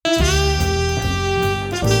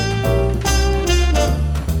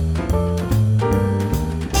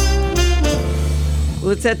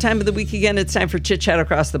Well, it's that time of the week again. It's time for Chit Chat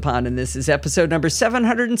Across the Pond, and this is episode number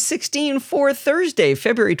 716 for Thursday,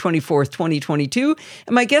 February 24th, 2022.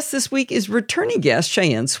 And my guest this week is returning guest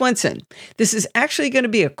Cheyenne Swenson. This is actually going to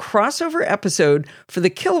be a crossover episode for the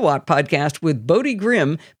Kilowatt podcast with Bodie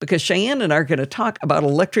Grimm, because Cheyenne and I are going to talk about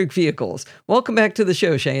electric vehicles. Welcome back to the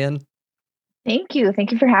show, Cheyenne. Thank you.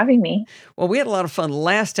 Thank you for having me. Well, we had a lot of fun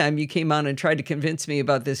last time you came on and tried to convince me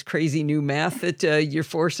about this crazy new math that you're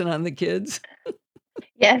forcing on the kids.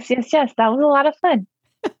 Yes. That was a lot of fun.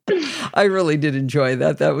 I really did enjoy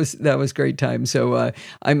that. That was great time. So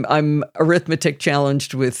I'm arithmetic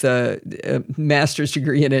challenged with a master's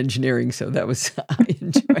degree in engineering. So that was I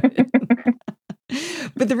enjoyed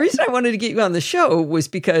it. But the reason I wanted to get you on the show was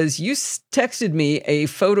because you texted me a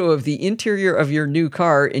photo of the interior of your new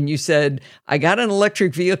car, and you said, "I got an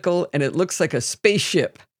electric vehicle, and it looks like a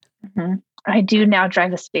spaceship." Mm-hmm. I do now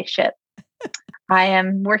drive a spaceship. I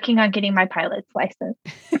am working on getting my pilot's license.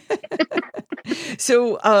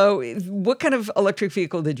 So what kind of electric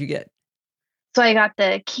vehicle did you get? So I got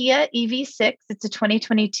the Kia EV6. It's a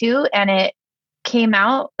 2022, and it came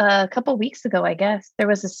out a couple weeks ago, I guess. There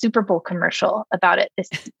was a Super Bowl commercial about it this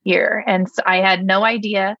year, and so I had no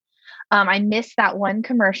idea. I missed that one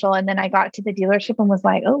commercial, and then I got to the dealership and was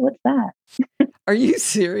like, "Oh, what's that?" Are you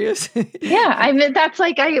serious? Yeah, I mean, that's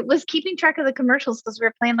like, I was keeping track of the commercials because we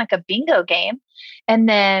were playing like a bingo game, and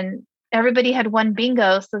then everybody had won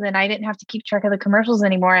bingo, so then I didn't have to keep track of the commercials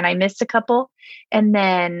anymore, and I missed a couple, and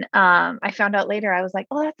then I found out later. I was like,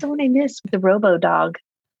 "Oh, that's the one I missed with the Robo Dog."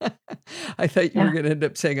 I thought you were going to end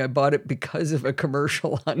up saying I bought it because of a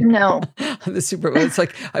commercial on the Super Bowl. It's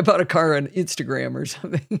like I bought a car on Instagram or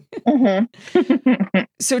something. Mm-hmm.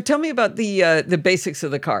 So tell me about the basics of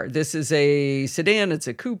the car. This is a sedan. It's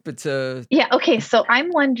a coupe. It's a Okay. So I'm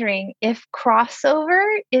wondering if crossover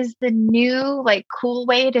is the new like cool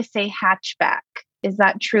way to say hatchback. Is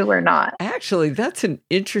that true or not? Actually, that's an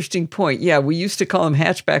interesting point. Yeah, we used to call them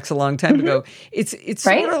hatchbacks a long time ago. It's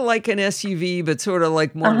right? Sort of like an SUV, but sort of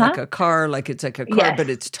like more like a car. Like it's like a car, but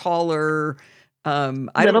it's taller. I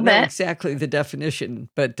don't know exactly the definition,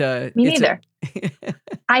 but me neither.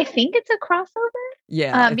 I think it's a crossover.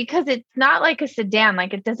 Yeah, because it's not like a sedan.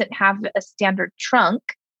 Like it doesn't have a standard trunk.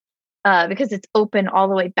 Because it's open all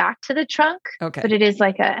the way back to the trunk. Okay, but it is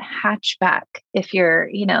like a hatchback if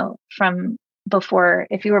you're, from before,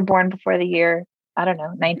 if you were born before the year, I don't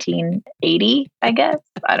know, 1980, I guess.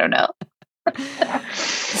 I don't know.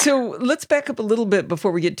 So let's back up a little bit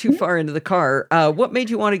before we get too far into the car. What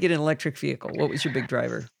made you want to get an electric vehicle? What was your big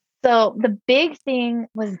driver? So the big thing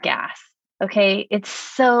was gas. Okay. It's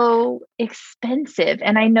so expensive.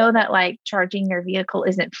 And I know that like charging your vehicle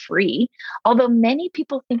isn't free, although many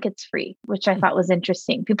people think it's free, which I thought was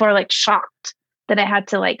interesting. People are like shocked that I had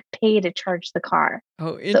to like pay to charge the car.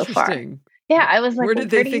 Oh, interesting. So far. Yeah, I was like, where did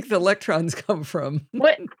they think the electrons come from?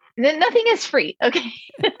 What? Nothing is free. Okay.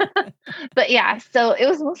 But yeah, so it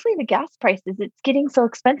was mostly the gas prices. It's getting so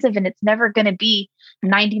expensive and it's never going to be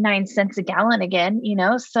 99 cents a gallon again,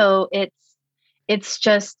 So it's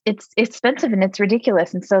expensive and it's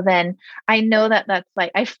ridiculous. And so then I know that that's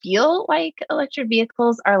like, I feel like electric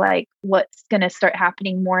vehicles are like what's going to start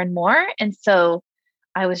happening more and more. And so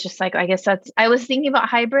I was just like, I guess I was thinking about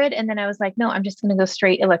hybrid. And then I was like, no, I'm just going to go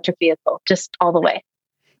straight electric vehicle, just all the way.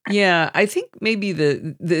 Yeah, I think maybe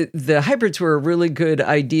the hybrids were a really good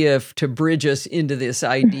idea to bridge us into this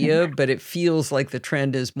idea, but it feels like the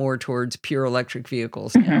trend is more towards pure electric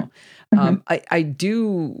vehicles now. I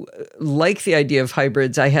do like the idea of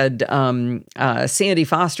hybrids. I had Sandy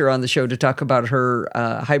Foster on the show to talk about her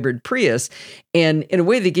hybrid Prius, and in a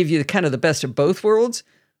way they give you kind of the best of both worlds.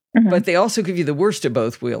 But they also give you the worst of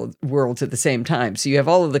both worlds at the same time. So you have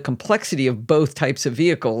all of the complexity of both types of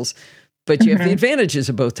vehicles, but you have the advantages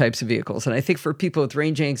of both types of vehicles. And I think for people with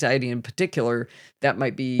range anxiety in particular, that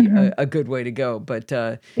might be a good way to go. But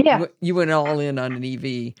you went all in on an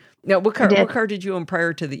EV. Now, what car did you own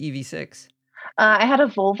prior to the EV6? I had a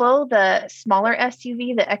Volvo, the smaller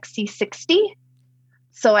SUV, the XC60.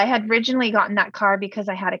 So I had originally gotten that car because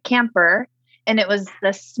I had a camper, and it was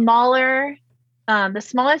the smallest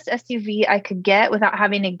SUV I could get without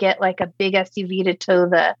having to get like a big SUV to tow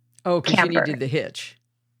the because you needed the hitch.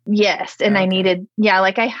 Yes. And I needed,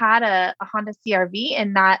 like I had a Honda CRV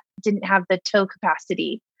and that didn't have the tow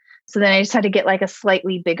capacity. So then I just had to get like a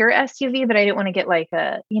slightly bigger SUV, but I didn't want to get like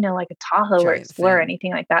a Tahoe or Explorer or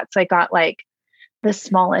anything like that. So I got like the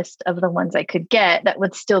smallest of the ones I could get that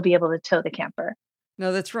would still be able to tow the camper.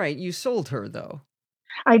 No, that's right. You sold her though.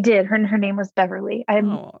 I did. Her name was Beverly.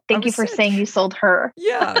 Thank you for saying you sold her.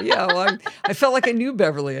 Yeah. Well, I felt like I knew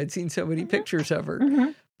Beverly. I'd seen so many pictures of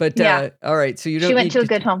her. But all right, so you don't. She went to a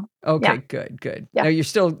good home. Okay, Yeah. good. Yeah. Now you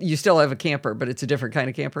still have a camper, but it's a different kind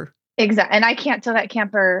of camper. Exactly. And I can't tow that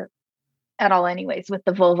camper at all anyways. With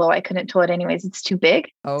the Volvo, I couldn't tow it anyways. It's too big.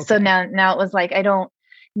 Okay. So now it was like, I don't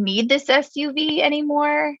need this SUV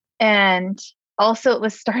anymore. And also it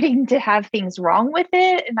was starting to have things wrong with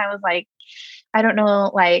it. And I was like, I don't know,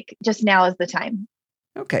 like just now is the time.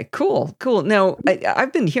 Okay, cool. Now,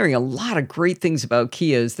 I've been hearing a lot of great things about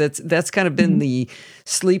Kias. That's kind of been the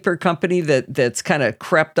sleeper company that's kind of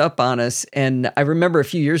crept up on us. And I remember a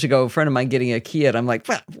few years ago, a friend of mine getting a Kia, and I'm like,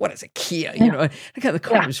 well, what is a Kia? You know, the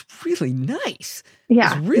car was really nice.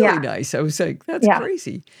 Yeah, it was really nice. I was like, that's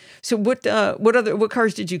crazy. So, what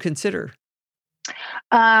cars did you consider?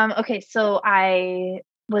 Okay, so I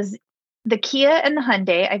was the Kia and the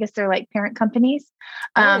Hyundai. I guess they're like parent companies.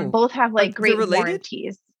 Both have like great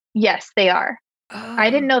warranties. Yes, they are. Oh. I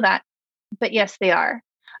didn't know that, but yes, they are.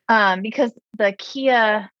 Because the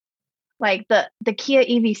Kia, like the Kia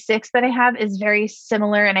EV6 that I have is very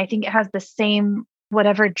similar, and I think it has the same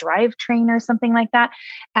whatever drivetrain or something like that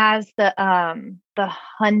as the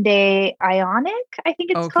Hyundai Ioniq, I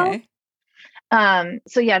think it's called.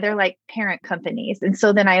 So yeah, they're like parent companies. And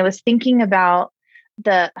so then I was thinking about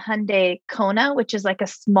the Hyundai Kona, which is like a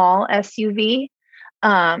small SUV.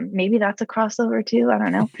 Maybe that's a crossover too. I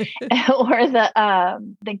don't know. Or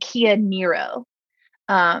the Kia Niro.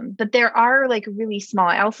 But there are like really small.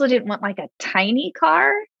 I also didn't want like a tiny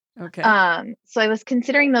car. Okay. So I was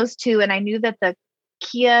considering those two, and I knew that the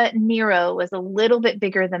Kia Niro was a little bit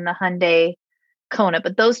bigger than the Hyundai Kona,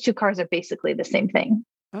 but those two cars are basically the same thing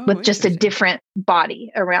with just a different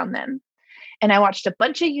body around them. And I watched a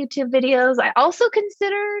bunch of YouTube videos. I also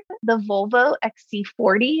considered the Volvo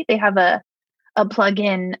XC40. They have a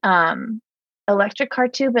plug-in electric car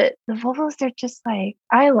too, but the Volvos, they're just like,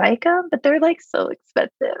 I like them, but they're like so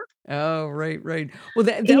expensive. Oh, right. Well,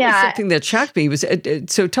 that was something that shocked me. Was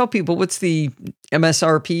so tell people, what's the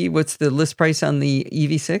MSRP? What's the list price on the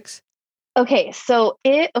EV6? Okay, so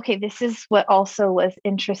this is what also was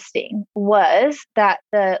interesting, was that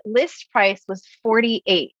the list price was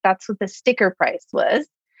 48. That's what the sticker price was.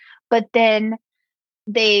 But then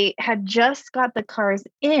they had just got the cars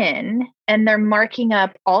in, and they're marking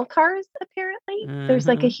up all cars, apparently. Mm-hmm. There's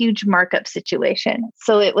like a huge markup situation.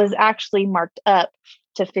 So it was actually marked up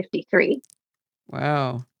to 53.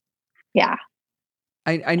 Wow. Yeah.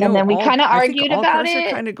 I know. And then we kind of argued about cars it.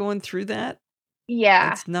 Are kind of going through that.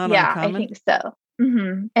 Yeah. It's not uncommon. I think so.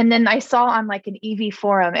 Mm-hmm. And then I saw on like an EV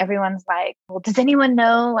forum, everyone's like, well, does anyone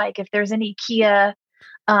know like if there's any Kia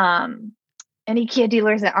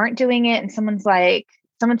dealers that aren't doing it? And someone said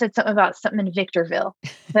something about something in Victorville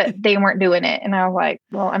that they weren't doing it. And I was like,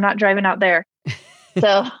 well, I'm not driving out there.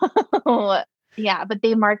 So yeah, but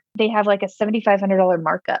they have like a $7,500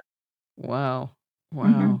 markup. Wow.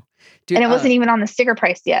 Mm-hmm. Dude, and it wasn't even on the sticker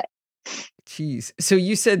price yet. Jeez. So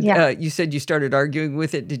you said you started arguing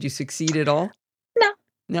with it. Did you succeed at all?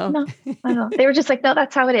 No. I know. They were just like, no,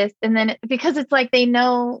 that's how it is. And then because it's like they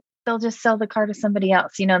know they'll just sell the car to somebody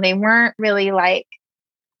else. You know, they weren't really like.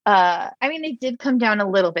 I mean, they did come down a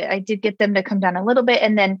little bit. I did get them to come down a little bit,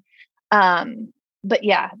 and then, but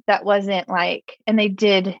yeah, that wasn't like, and they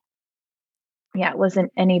did. Yeah, it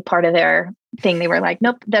wasn't any part of their thing. They were like,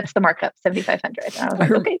 nope, that's the markup, 7,500. And I was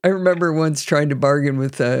like, okay. I remember once trying to bargain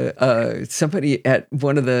with somebody at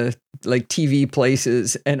one of the like TV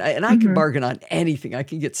places, and I can bargain on anything. I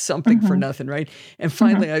can get something for nothing, right? And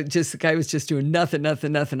finally, the guy was just doing nothing. I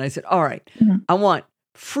said, all right, I want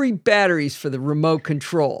free batteries for the remote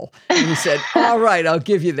control. And he said, all right, I'll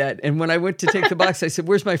give you that. And when I went to take the box, I said,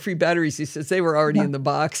 where's my free batteries? He says, they were already in the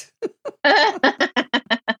box.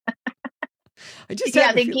 They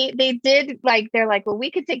did like, they're like, well,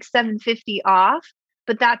 we could take $750 off,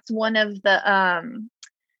 but that's one of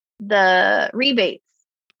the rebates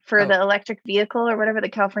for the electric vehicle or whatever, the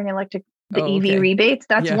California electric, EV rebates.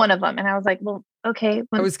 That's one of them. And I was like, well, okay,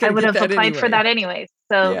 I would have applied for that anyways.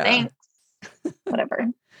 So thanks. Whatever.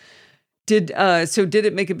 Did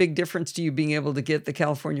it make a big difference to you being able to get the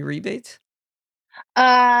California rebates?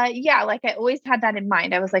 Yeah, like I always had that in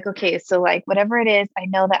mind. I was like, okay, so like whatever it is, I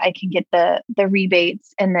know that I can get the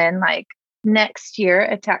rebates, and then like next year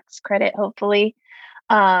a tax credit, hopefully.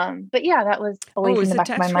 But yeah, that was always in the back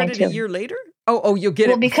of my mind too. A year later? Oh, you'll get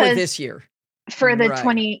it for this year. For the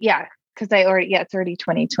 20, because it's already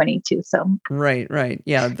 2022. So right,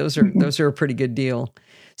 yeah, those are a pretty good deal.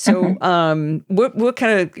 So, what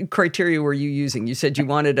kind of criteria were you using? You said you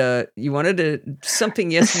wanted a something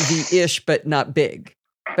SUV-ish, but not big,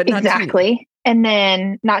 but not exactly. Teeny. And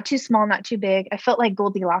then not too small, not too big. I felt like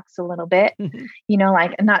Goldilocks a little bit, you know,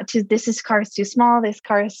 like this car is too small, this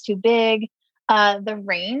car is too big. The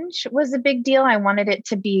range was a big deal. I wanted it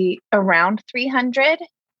to be around 300.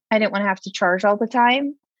 I didn't want to have to charge all the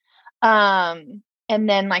time. And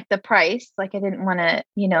then like the price, like I didn't want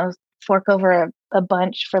to, fork over a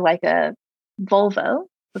bunch for like a Volvo.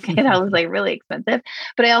 Okay, that was like really expensive.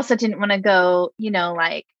 But I also didn't want to go,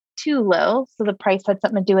 like too low. So the price had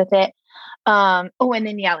something to do with it. And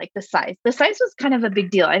then like the size. The size was kind of a big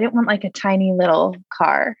deal. I didn't want like a tiny little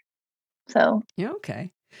car. So yeah,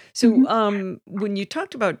 okay. So when you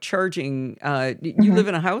talked about charging, you live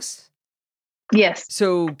in a house? Yes.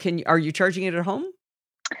 So are you charging it at home?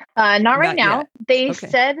 Not right now. Yet. They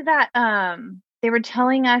said that they were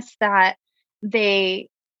telling us that they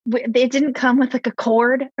didn't come with like a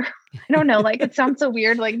cord. I don't know. Like it sounds so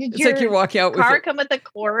weird. Like it's like you're walking out with come with a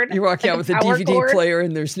cord. You're walking out with a DVD player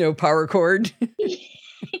and there's no power cord.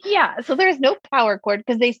 Yeah. So there's no power cord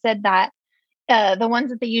because they said that the ones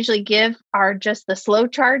that they usually give are just the slow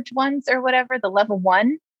charge ones or whatever, the level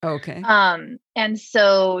 1. Okay. And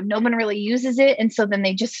so no one really uses it. And so then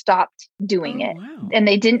they just stopped doing it. Wow. And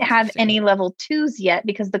they didn't have any level 2s yet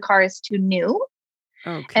because the car is too new.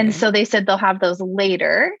 Okay. And so they said they'll have those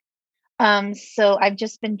later. So I've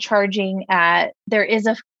just been charging there is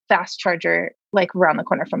a fast charger like around the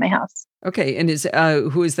corner from my house. Okay. And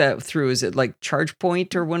who is that through? Is it like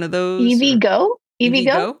ChargePoint or one of those? EVgo.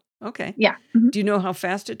 EVgo? Okay. Yeah. Mm-hmm. Do you know how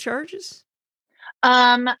fast it charges?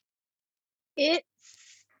 It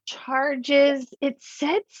charges, it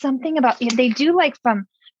said something about, they do like from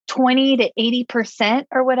 20 to 80%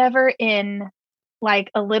 or whatever in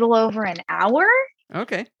like a little over an hour.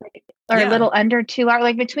 Okay. Or a little under 2 hours,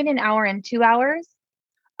 like between an hour and 2 hours.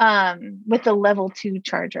 With the level 2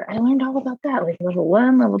 charger. I learned all about that, like level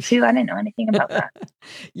 1, level 2. I didn't know anything about that.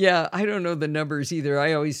 Yeah, I don't know the numbers either.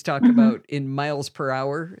 I always talk about in miles per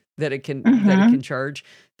hour that it can charge.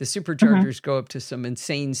 The superchargers go up to some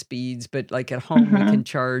insane speeds, but like at home we can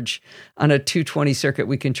charge on a 220 circuit,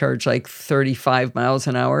 we can charge like 35 miles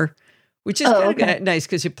an hour, which is kind of nice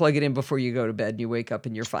because you plug it in before you go to bed and you wake up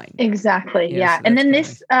and you're fine. Exactly. Yeah. So and then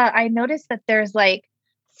this, I noticed that there's like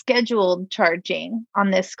scheduled charging on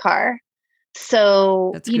this car.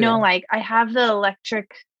 So, like I have the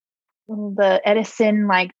Edison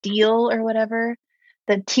like deal or whatever,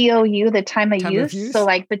 the TOU, the time of use. So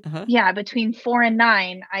like, between 4 and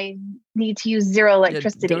 9, I need to use 0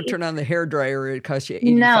 electricity. Don't turn on the hairdryer. It costs you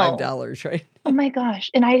 $85, right? Oh my gosh.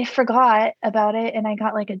 And I forgot about it. And I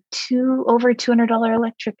got like over $200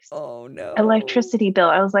 electricity bill.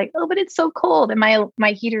 I was like, oh, but it's so cold. And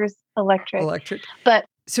my heater's electric. But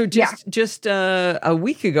so just a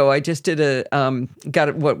week ago, I just did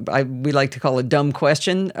got what we like to call a dumb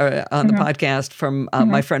question on the podcast from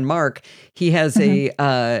my friend Mark. He has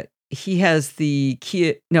he has the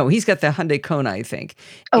Kia. No, he's got the Hyundai Kona, I think.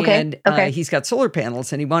 And he's got solar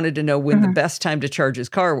panels, and he wanted to know when the best time to charge his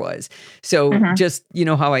car was. So just,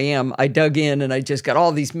 how I am, I dug in and I just got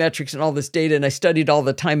all these metrics and all this data, and I studied all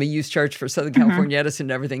the time of use charge for Southern California Edison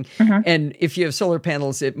and everything. And if you have solar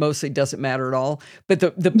panels, it mostly doesn't matter at all. But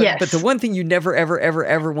the one thing you never, ever, ever,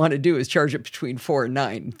 ever want to do is charge it between 4 and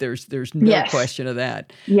 9. There's no question of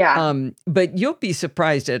that. Yeah. But you'll be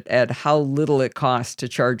surprised at how little it costs to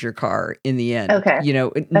charge your car in the end. Okay.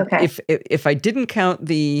 If I didn't count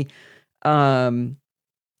the 4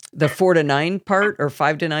 to 9 part or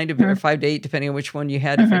 5 to 9 or 5 to 8, depending on which one you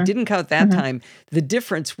had, if I didn't count that time, the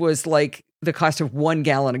difference was like the cost of 1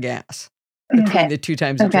 gallon of gas between the 2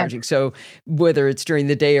 times of charging. So whether it's during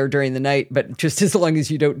the day or during the night, but just as long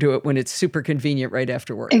as you don't do it when it's super convenient right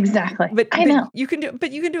after work. Exactly. But I know. You can do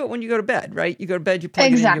it when you go to bed, right? You go to bed, you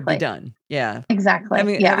plug it in, you'll be done. Yeah. Exactly.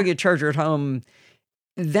 Having a charger at home,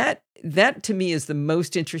 that to me is the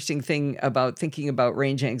most interesting thing about thinking about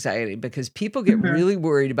range anxiety, because people get really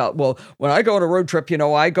worried about, well, when I go on a road trip,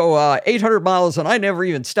 I go 800 miles and I never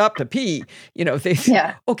even stop to pee.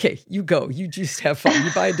 Okay, you go, you just have fun.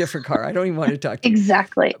 You buy a different car. I don't even want to talk to you.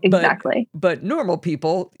 Exactly. But normal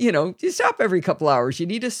people, you stop every couple hours. You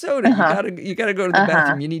need a soda. You gotta go to the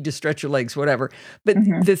bathroom. You need to stretch your legs, whatever. But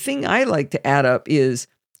the thing I like to add up is,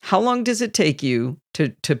 how long does it take you to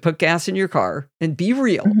put gas in your car? And be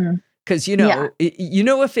real. Because,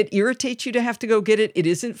 if it irritates you to have to go get it, it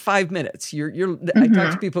isn't 5 minutes. I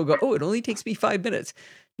talk to people who go, oh, it only takes me 5 minutes.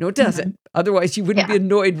 No, it doesn't. Otherwise, you wouldn't be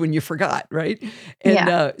annoyed when you forgot, right?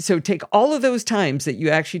 And so take all of those times that you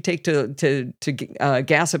actually take to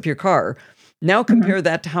gas up your car. Now compare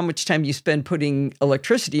that to how much time you spend putting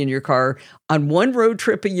electricity in your car on 1 road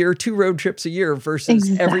trip a year, 2 road trips a year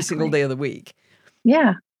versus every single day of the week.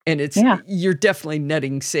 Yeah. And you're definitely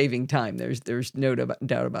netting saving time. There's no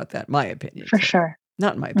doubt about that. My opinion. For sure.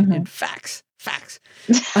 Not in my opinion. Facts.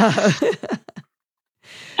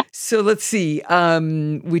 So let's see.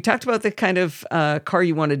 We talked about the kind of car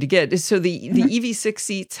you wanted to get. So the EV6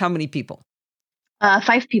 seats, how many people?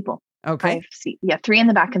 5 people. Okay. 5 seats. Yeah, 3 in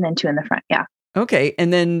the back and then 2 in the front. Yeah. Okay.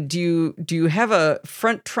 And then do you have a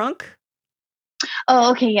front trunk?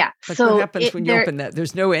 Oh, okay. Yeah. Like so what happens when you open that?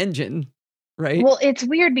 There's no engine, right? Well, it's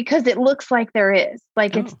weird because it looks like there is.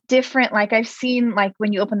 Like it's different. Like I've seen, like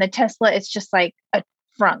when you open the Tesla, it's just like a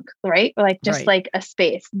trunk, right? Like just like a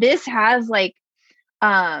space. This has like,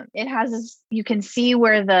 it has this, you can see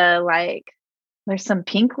where the like, there's some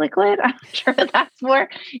pink liquid. I'm sure that's more.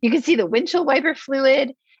 You can see the windshield wiper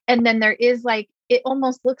fluid. And then there is like, it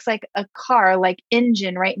almost looks like a car, like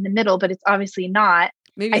engine right in the middle, but it's obviously not.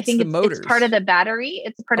 Maybe I think it's part of the battery.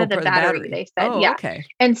 It's part of the battery, they said. Yeah. Okay.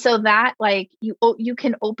 And so that like you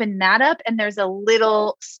can open that up and there's a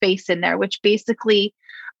little space in there, which basically,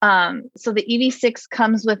 so the EV6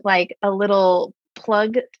 comes with like a little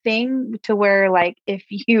plug thing to where like if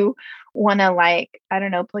you want to like, I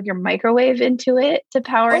don't know, plug your microwave into it to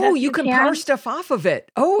power it up. Oh, you can power stuff off of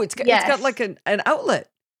it. Oh, it's got like an outlet.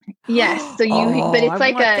 Yes. So but it's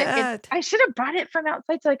like I should have brought it from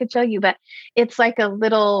outside so I could show you, but it's like a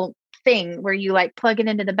little thing where you like plug it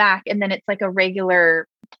into the back and then it's like a regular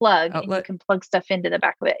plug outlet. And you can plug stuff into the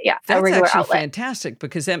back of it. Yeah. That's a regular actually outlet. Fantastic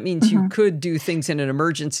because that means you could do things in an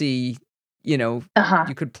emergency, you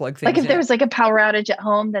could plug things like if there's like a power outage at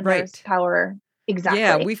home, then there's power. Exactly.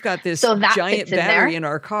 Yeah. We've got this giant battery in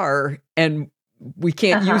our car and we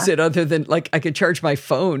can't use it other than like I could charge my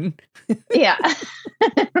phone. Yeah.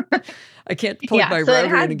 I can't plug my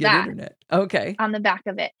router in and get internet. Okay. On the back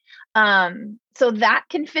of it. So that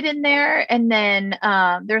can fit in there. And then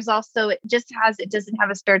there's also, it doesn't have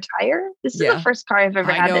a spare tire. This is the first car I've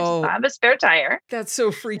ever had that does not have a spare tire. That's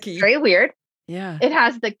so freaky. It's very weird. Yeah. It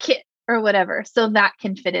has the kit or whatever. So that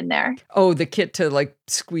can fit in there. Oh, the kit to like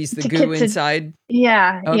squeeze the goo inside?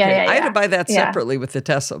 Yeah. Okay. Yeah. I had to buy that separately with the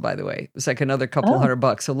Tesla, by the way. It was like another couple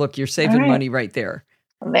 $100. So look, you're saving money right there.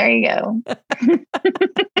 Well, there you go.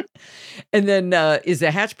 And then is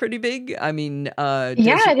the hatch pretty big? I mean,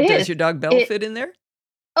 does your dog Belle fit in there?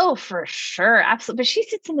 Oh, for sure. Absolutely. But she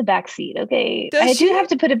sits in the back seat. Okay. I do have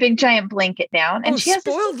to put a big giant blanket down. And she has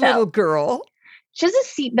a spoiled little girl. She has a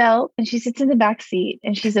seatbelt and she sits in the back seat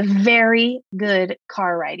and she's a very good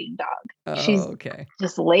car riding dog. She's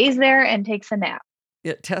just lays there and takes a nap.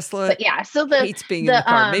 Yeah, Tesla so hates being in the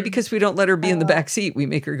car. Maybe because we don't let her be in the back seat. We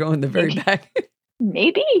make her go in the very back.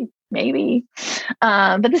 Maybe.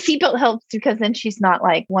 But the seatbelt helps because then she's not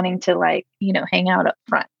like wanting to like, hang out up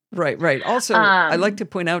front. Right. Also, I like to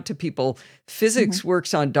point out to people, physics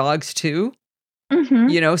works on dogs too.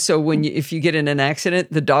 So if you get in an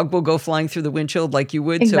accident, the dog will go flying through the windshield like you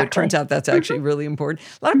would. Exactly. So it turns out that's actually really important.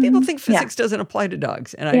 A lot of people think physics doesn't apply to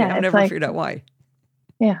dogs, and I've never figured out why.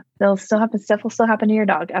 Yeah, stuff will still happen to your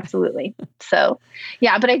dog. Absolutely. So,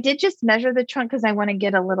 but I did just measure the trunk because I want to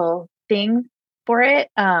get a little thing for it.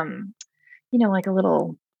 Like a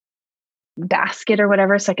little basket or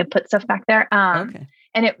whatever, so I could put stuff back there. Okay.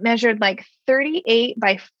 And it measured like 38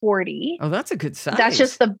 by 40. Oh, that's a good size. That's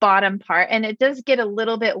just the bottom part. And it does get a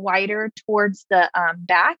little bit wider towards the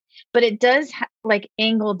back, but it does like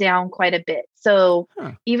angle down quite a bit. So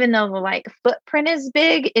even though the like footprint is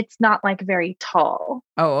big, it's not like very tall.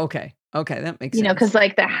 Oh, okay. Okay. That makes sense. Because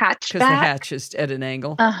like the hatch because the hatch is at an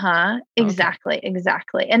angle. Exactly.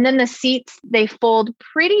 And then the seats, they fold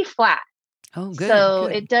pretty flat. Oh, good. So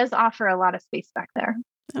it does offer a lot of space back there.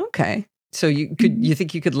 Okay. So you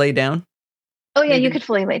think you could lay down? Oh yeah, you could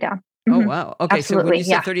fully lay down. Oh wow. Okay. Absolutely, so when you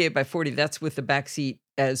said 38 by 40, that's with the back seat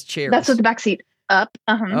as chairs. That's with the back seat up.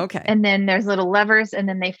 Okay. And then there's little levers and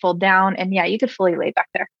then they fold down and you could fully lay back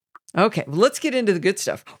there. Okay. Well, let's get into the good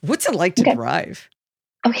stuff. What's it like to drive?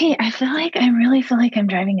 Okay, I really feel like I'm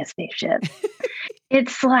driving a spaceship.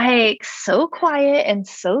 It's like so quiet and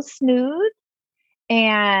so smooth.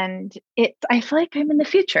 And I feel like I'm in the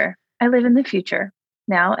future. I live in the future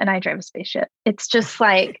now and I drive a spaceship. It's just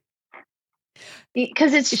like,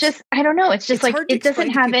 because it's just, I don't know. It's just like, it doesn't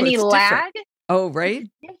have any lag. Different. Oh, right.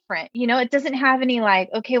 It's different. It doesn't have any like,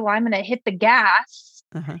 okay, well, I'm going to hit the gas,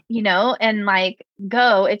 and like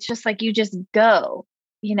go. It's just like, you just go,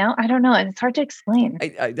 I don't know. It's hard to explain.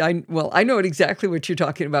 I know exactly what you're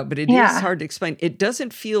talking about, but it is hard to explain. It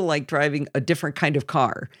doesn't feel like driving a different kind of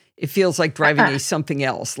car. It feels like driving a something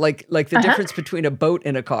else, like the difference between a boat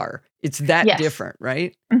and a car. It's that different,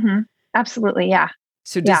 right? Absolutely, yeah.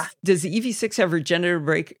 So does the EV6 have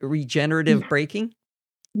regenerative braking?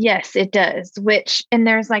 Yes, it does. And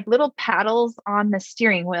there's like little paddles on the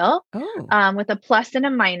steering wheel with a plus and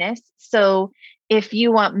a minus. So if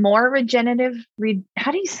you want more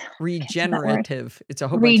how do you regenerative, it's a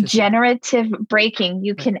whole bunch of regenerative braking,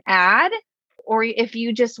 you can add, or if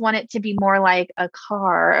you just want it to be more like a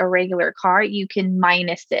regular car, you can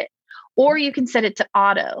minus it, or you can set it to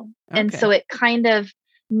auto. And so it kind of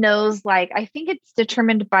knows, like, I think it's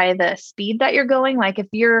determined by the speed that you're going. Like if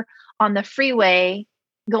you're on the freeway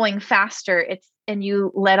going faster, and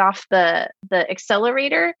you let off the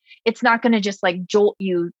accelerator, it's not going to just like jolt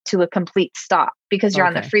you to a complete stop because you're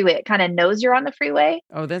on the freeway. It kind of knows you're on the freeway.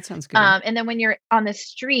 Oh, that sounds good. And then when you're on the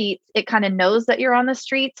streets, it kind of knows that you're on the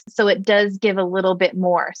streets. So it does give a little bit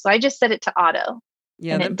more. So I just set it to auto.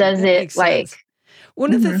 Yeah, and it does it like sense.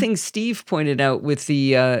 One of the things Steve pointed out with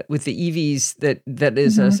the EVs that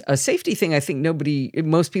is a safety thing, I think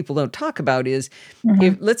most people don't talk about is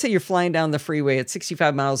if, let's say you're flying down the freeway at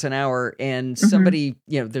 65 miles an hour and somebody,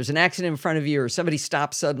 there's an accident in front of you or somebody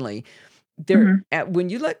stops suddenly. When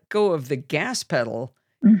you let go of the gas pedal,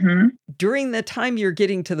 during the time you're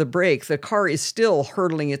getting to the brake, the car is still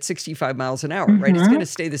hurtling at 65 miles an hour, right? It's going to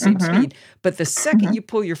stay the same speed. But the second you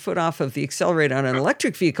pull your foot off of the accelerator on an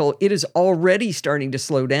electric vehicle, it is already starting to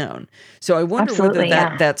slow down. So I wonder whether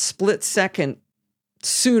that split second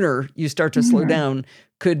sooner you start to slow down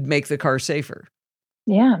could make the car safer.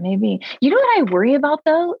 Yeah, maybe. You know what I worry about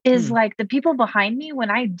though, is like the people behind me,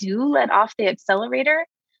 when I do let off the accelerator,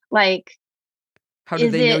 like, how do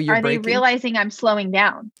they know you're are braking? They realizing I'm slowing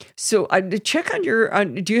down? So check on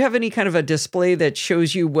do you have any kind of a display that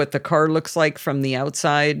shows you what the car looks like from the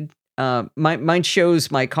outside? Mine shows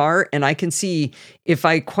my car, and I can see if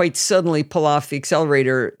I quite suddenly pull off the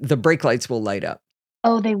accelerator, the brake lights will light up.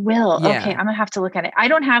 Oh, they will? Yeah. Okay, I'm going to have to look at it. I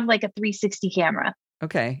don't have like a 360 camera.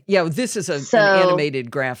 Okay. Yeah, this is an animated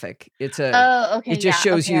graphic. It's okay. It just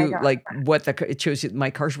shows you like it shows you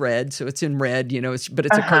my car's red, so it's in red, but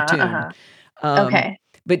it's a cartoon. Okay.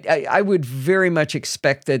 But I would very much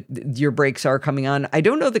expect that your brakes are coming on. I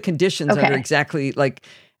don't know the conditions that are exactly like,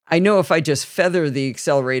 I know if I just feather the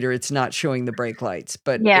accelerator, it's not showing the brake lights.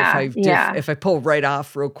 But if I pull right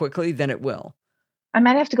off real quickly, then it will. I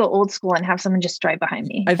might have to go old school and have someone just drive behind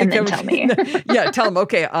me and then tell me. Yeah, tell them,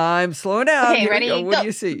 okay, I'm slowing down. Okay, ready? Go. What do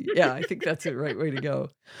you see? Yeah, I think that's the right way to go.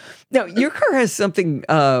 Now, your car has something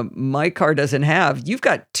my car doesn't have. You've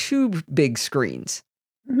got two big screens.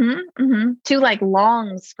 Two like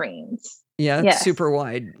long screens. Yeah, yes. Super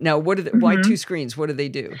wide. Now, why two screens? What do they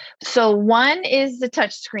do? So one is the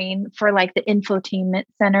touch screen for like the infotainment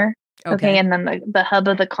center. Okay. And then the hub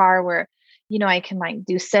of the car where, I can like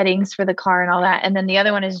do settings for the car and all that. And then the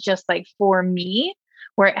other one is just like for me,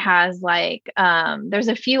 where it has like, there's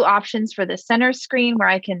a few options for the center screen where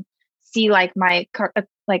I can see like my car,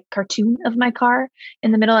 like cartoon of my car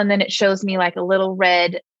in the middle. And then it shows me like a little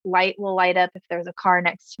red light will light up if there's a car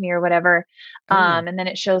next to me or whatever. And then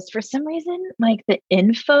it shows, for some reason, like the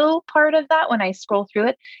info part of that, when I scroll through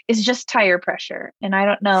it, is just tire pressure. And I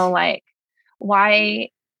don't know like why.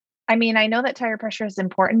 I mean, I know that tire pressure is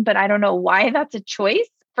important, but I don't know why that's a choice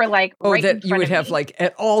for like right that you would have me. Like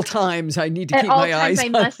at all times I need to keep my eyes on. I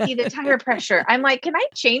must see the tire pressure. I'm like, can I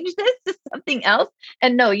change this to something else?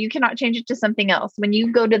 And no, you cannot change it to something else. When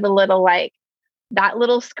you go to the little like that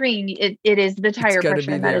little screen, it is the tire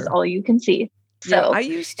pressure, and that is all you can see. So I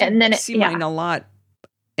used to see mine a lot,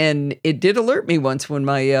 and it did alert me once when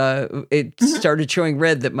my it started showing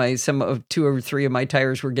red that two or three of my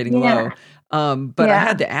tires were getting low. But I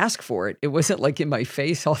had to ask for it. It wasn't like in my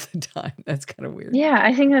face all the time. That's kind of weird. Yeah,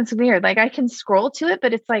 I think that's weird. Like I can scroll to it,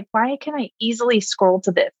 but it's like, why can I easily scroll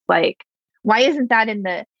to this? Like, why isn't that in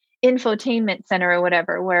the infotainment center or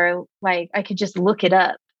whatever, where like I could just look it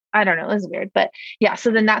up? I don't know. It was weird, but yeah.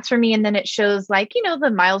 So then that's for me. And then it shows like,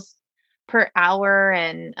 the miles per hour.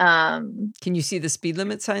 And can you see the speed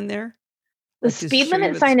limit sign there? The speed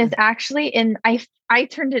limit sign is actually in, I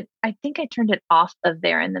think I turned it off of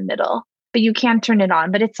there in the middle, but you can turn it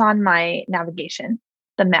on, but it's on my navigation,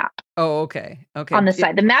 the map. Oh, okay. Okay. On the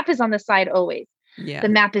side. The map is on the side always. Yeah. The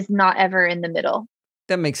map is not ever in the middle.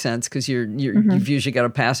 That makes sense because you've usually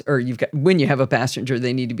got when you have a passenger,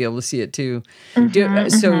 they need to be able to see it too.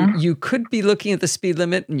 So you could be looking at the speed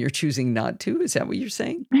limit and you're choosing not to. Is that what you're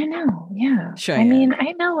saying? I know. Yeah. Cheyenne. I mean,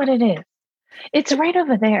 I know what it is. It's right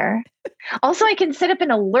over there. Also, I can set up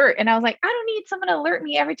an alert, and I was like, I don't need someone to alert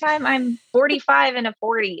me every time I'm 45 and a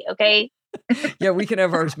 40. Okay. Yeah, we can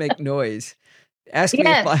have ours make noise. Ask me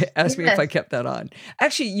if I kept that on.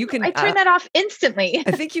 Actually, you can. I turn that off instantly.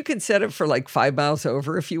 I think you can set it for like 5 miles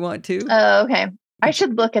over if you want to. Oh, okay. I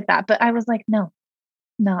should look at that, but I was like, no,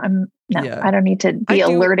 I don't need to be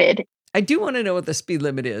alerted. I do want to know what the speed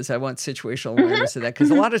limit is. I want situational awareness of that because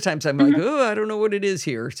a Mhm. lot of times I'm like, oh, I don't know what it is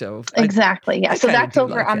here. So Exactly. Yeah. I So kinda that's do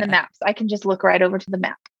over like on the that. maps. I can just look right over to the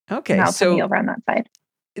map and Okay, that'll put me so over on that side.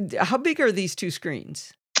 how big are these two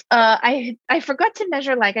screens? I forgot to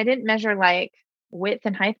measure, like, I didn't measure like width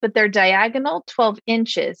and height, but they're diagonal 12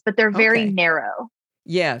 inches, but they're very Okay. narrow.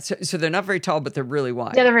 Yeah, so they're not very tall, but they're really Yeah,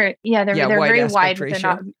 wide. they're very, yeah, Yeah, they're wide very aspect wide, but they're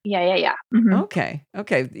not. ratio. Yeah. Mhm.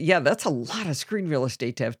 Okay. Yeah, that's a lot of screen real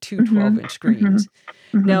estate to have two Mhm. 12-inch Mhm. screens.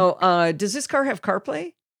 Mhm. Now, does this car have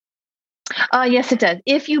CarPlay? Yes, it does.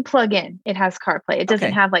 If you plug in, it has CarPlay. It doesn't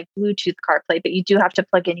Okay. have like Bluetooth CarPlay, but you do have to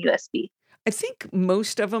plug in USB. I think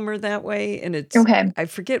most of them are that way, and Okay. I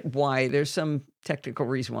forget why. There's some technical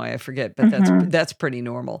reason why I forget, but Mhm. that's pretty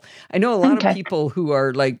normal. I know a lot of Okay. people who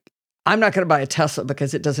are like, "I'm not gonna buy a Tesla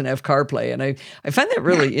because it doesn't have CarPlay," and I find that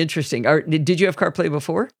really interesting. Did you have CarPlay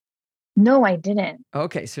before? No, I didn't.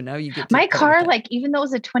 Okay, so now you get to My play with car, that. like, even though it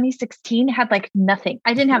was a 2016, had like nothing.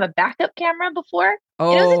 I didn't have a backup camera before, and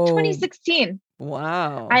it was in Oh, 2016. I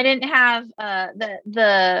wow. didn't have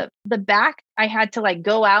the back. I had to like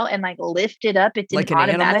go out and like lift it up. It didn't Like an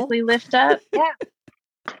animal? automatically lift up. Yeah.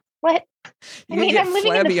 What? I You mean, get I'm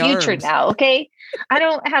living in the flabby future arms. now, okay? I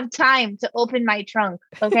don't have time to open my trunk,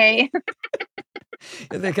 okay?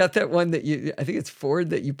 And they got that one that I think it's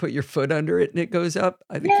Ford that you put your foot under it and it goes up.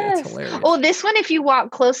 I think that's Yes. Oh, hilarious. this one, if you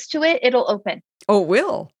walk close to it, it'll open. Oh, it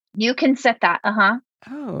will? You can set that. Uh-huh.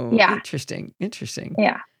 Oh, Yeah. interesting.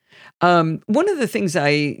 Yeah. One of the things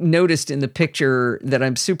I noticed in the picture that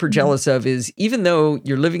I'm super Mhm. jealous of is even though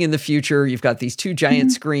you're living in the future, you've got these two giant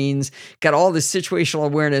Mhm. screens, got all this situational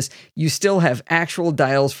awareness, you still have actual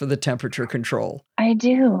dials for the temperature control. I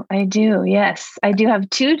do. I do. Yes. I do have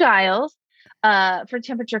two dials for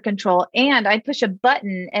temperature control, and I push a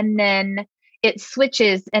button and then it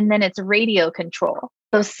switches and then it's radio control.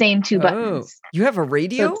 Those same two Oh, buttons. you have a So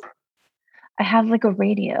radio? it's I have like a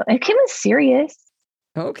radio. It came with Sirius.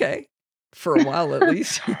 Okay. For a while at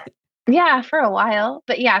least. Yeah, for a while.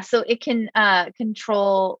 But yeah, so it can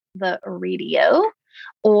control the radio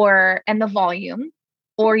or and the volume,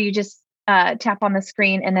 or you just tap on the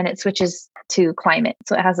screen and then it switches to climate.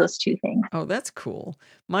 So it has those two things. Oh, that's cool.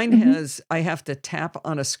 Mine Mhm. has I have to tap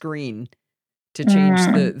on a screen to change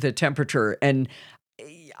Mm. the temperature, and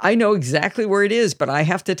I know exactly where it is, but I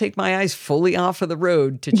have to take my eyes fully off of the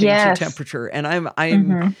road to change the Yes. temperature, and I'm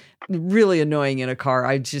Mhm. really annoying in a car.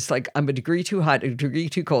 I just like I'm a degree too hot, a degree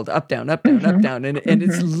too cold, up, Mhm. down, and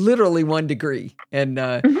it's Mhm. literally 1 degree, and,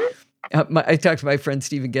 Mhm. I talk to my friend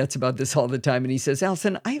Stephen Getz about this all the time, and he says,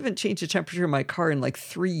 "Allison, I haven't changed the temperature of my car in, like,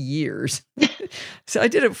 3 years." So I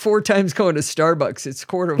did it 4 times going to Starbucks. It's a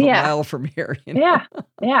quarter of a Yeah. mile from here, you know? Yeah.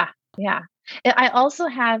 Yeah. Yeah. I also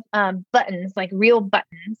have buttons, like real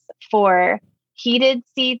buttons for heated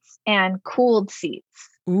seats and cooled seats.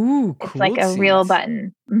 Ooh, It's like cooled a real seats.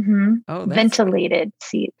 button. Oh, Ventilated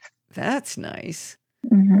seats. that's nice.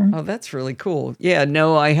 Mhm. Oh, that's really cool. Yeah,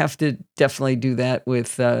 no, I have to definitely do that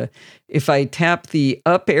with, if I tap the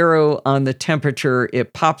up arrow on the temperature,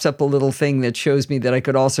 it pops up a little thing that shows me that I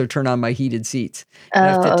could also turn on my heated seats. And I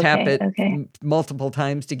have to Oh, tap okay. it Okay. multiple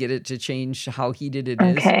times to get it to change how heated it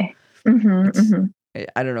is. Okay. Mhm. It's Mhm.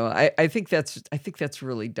 I don't know. I think that's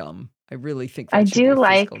really dumb. I really think I that should be do a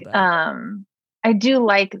physical like dial. I do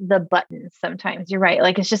like the buttons sometimes. You're right.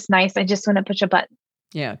 Like it's just nice. I just want to push a button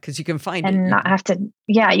Yeah, because you can find it. and not have to,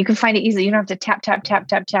 yeah, you can find it easily. You don't have to tap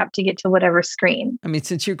to get to whatever screen. I mean,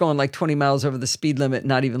 since you're going like 20 miles over the speed limit,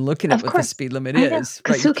 not even looking at Of what the course. speed limit I know. is,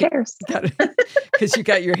 right? Because who cares? Because you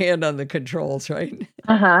got your hand on the controls, right?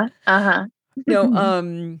 Uh-huh. Uh-huh.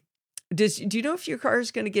 No, do you know if your car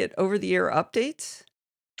is going to get over the air updates?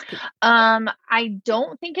 I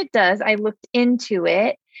don't think it does. I looked into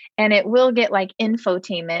it and it will get like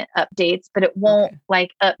infotainment updates, but it won't Okay.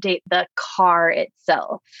 like update the car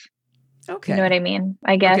itself. You know what Okay. I mean?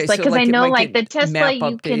 I guess Okay. like So because I like it know might like the get Tesla map you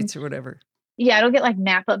can, updates or whatever. yeah, it'll get like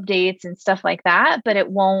map updates and stuff like that, but it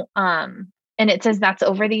won't and it says that's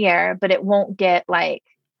over the air, but it won't get like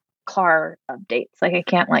car updates. Like I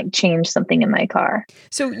can't like change something in my car.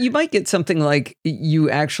 So you might get something like you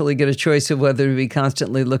actually get a choice of whether to be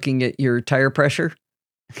constantly looking at your tire pressure.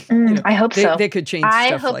 I hope so. They could change I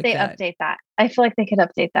stuff hope like they that. update that. I feel like they could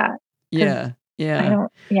update that because Yeah. I Yeah.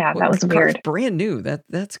 don't, yeah, Well, that was the car's weird. brand new.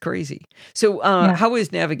 That's crazy. So, Yeah. how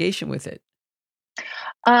is navigation with it?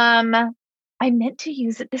 Um, I meant to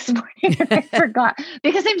use it this morning and I forgot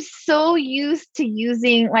because I'm so used to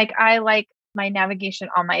using like I like my navigation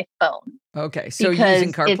on my phone Okay, so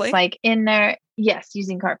using because it's CarPlay? like in there. Yes,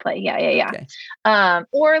 using CarPlay. Yeah. Okay.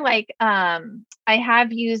 Or like I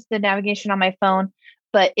have used the navigation on my phone,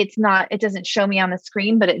 but it doesn't show me on the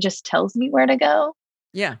screen, but it just tells me where to go.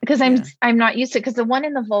 Yeah. because Yeah. I'm not used to it, because the one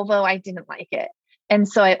in the Volvo, I didn't like it. And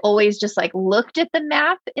so I always just like looked at the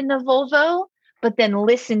map in the Volvo, but then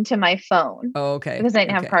listened to my phone Oh, okay. because I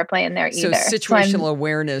didn't have Okay. CarPlay in there So either. situational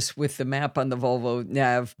awareness with the map on the Volvo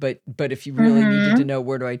nav, but if you really needed to know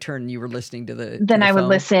where do I turn, you were listening to the then I would phone.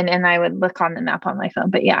 listen and I would look on the map on my phone.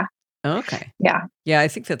 But yeah. Okay. Yeah. Yeah, I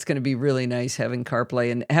think that's going to be really nice having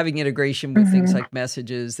CarPlay and having integration with things like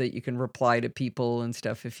messages that you can reply to people and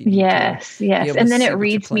stuff if you need to. Yes. be able And to then see it what you're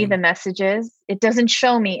reads me the playing. messages. It doesn't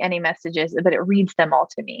show me any messages, but it reads them all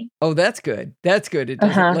to me. Oh, that's good. That's good. It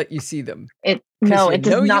doesn't let you see them. No, you it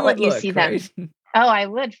does know not you let would you look, see them. right? Oh, I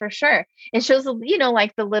would for sure. It shows,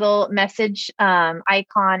 like the little message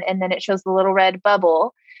icon, and then it shows the little red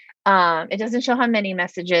bubble. It doesn't show how many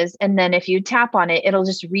messages. And then if you tap on it, it'll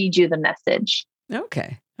just read you the message.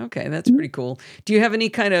 Okay. That's pretty cool. Do you have any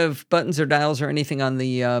kind of buttons or dials or anything on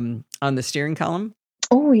the steering column?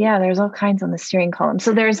 Oh yeah, there's all kinds on the steering column.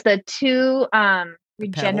 So there's the two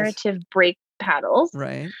regenerative brake paddles.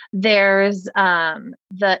 Right. There's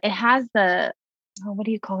it has the what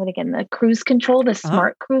do you call it again? The cruise control, the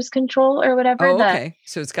smart cruise control or whatever. Oh, okay.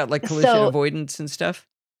 So it's got like collision avoidance and stuff.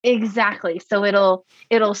 Exactly. So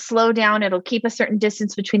it'll slow down. It'll keep a certain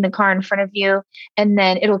distance between the car in front of you, and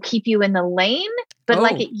then it'll keep you in the lane, but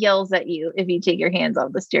like it yells at you if you take your hands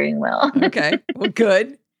off the steering wheel. Okay. Well,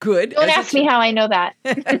 good. Don't ask me how I know that.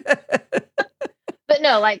 But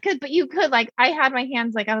no, but you could, I had my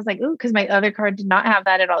hands, I was like, ooh, because my other car did not have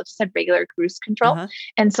that at all. It just had regular cruise control.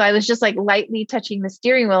 And so I was just lightly touching the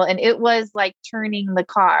steering wheel, and it was turning the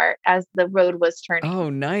car as the road was turning. Oh,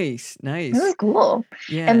 nice. It was cool.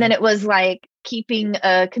 Yeah. And then it was keeping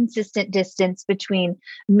a consistent distance between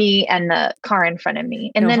me and the car in front of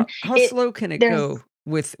me. And then how slow can it go?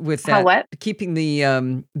 With that, what? Keeping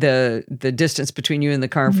the distance between you and the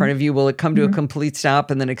car in front of you, will it come to a complete stop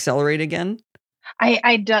and then accelerate again?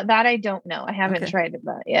 I don't know. I haven't tried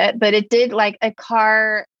that yet, but it did a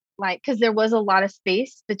car, because there was a lot of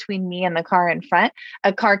space between me and the car in front.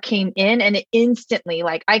 A car came in and it instantly,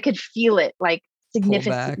 I could feel it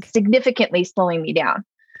significantly slowing me down.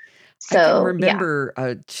 So I can remember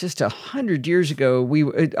just 100 years ago,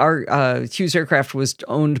 our Hughes Aircraft was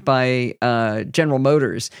owned by General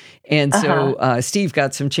Motors, and so Steve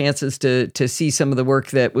got some chances to see some of the work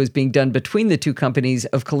that was being done between the two companies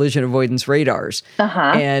of collision avoidance radars,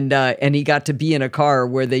 and he got to be in a car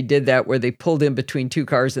where they did that, where they pulled in between two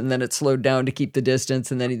cars and then it slowed down to keep the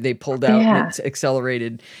distance, and then they pulled out and it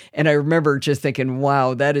accelerated. And I remember just thinking,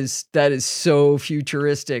 wow, that is so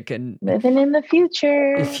futuristic and living in the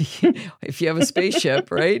future. If you have a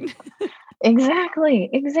spaceship, right? Exactly.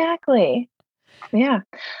 Yeah.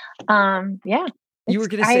 Yeah. You were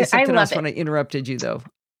going to say something else when I interrupted you, though.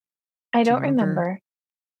 I don't remember.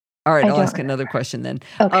 All right, I'll ask another question then.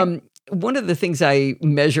 Okay. One of the things I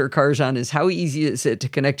measure cars on is how easy is it to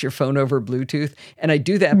connect your phone over Bluetooth, and I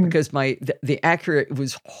do that because the accurate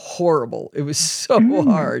was horrible. It was so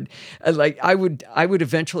hard. I would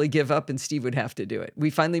eventually give up, and Steve would have to do it. We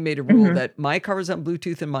finally made a rule that my car was on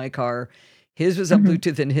Bluetooth in my car, his was on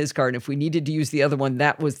Bluetooth in his car, and if we needed to use the other one,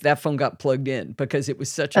 that phone got plugged in because it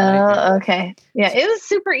was such a nightmare. Oh, okay. Yeah, it was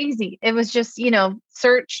super easy. It was just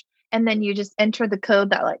search. And then you just enter the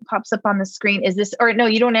code that pops up on the screen. Is this, or no,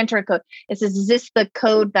 you don't enter a code. It says, is this the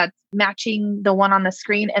code that's matching the one on the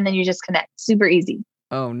screen? And then you just connect. Super easy.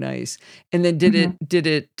 Oh, nice. And then did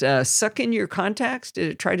it suck in your contacts?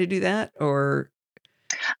 Did it try to do that? Or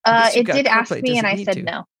it did ask me and I said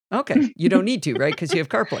no. Okay. You don't need to, right? Because you have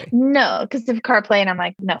CarPlay. No, because of CarPlay. And I'm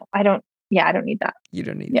like, no, I don't. Yeah, I don't need that. You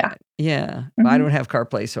don't need that. Yeah. I don't have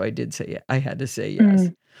CarPlay, so I had to say yes.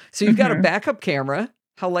 So you've got a backup camera.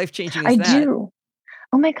 How life-changing is that? I do.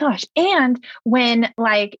 Oh my gosh. And when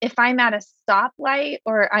if I'm at a stoplight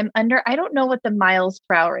or I'm under, I don't know what the miles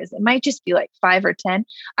per hour is. It might just be 5 or 10.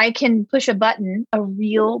 I can push a button, a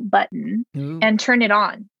real button, and turn it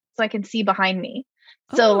on so I can see behind me.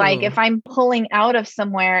 So if I'm pulling out of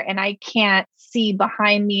somewhere and I can't see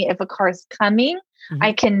behind me if a car is coming,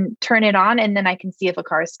 I can turn it on and then I can see if a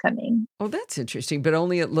car is coming. Oh, that's interesting, but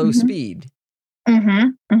only at low speed.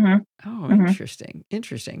 Oh, interesting.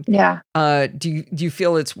 Yeah. Do you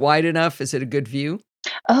feel it's wide enough? Is it a good view?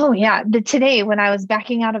 Oh yeah. Today when I was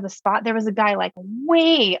backing out of a spot, there was a guy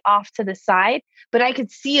way off to the side, but I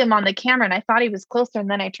could see him on the camera and I thought he was closer. And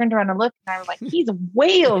then I turned around and looked and I was like, he's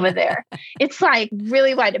way over there. It's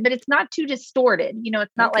really wide, but it's not too distorted.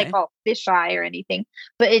 It's not all fisheye or anything,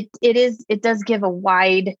 but it does give a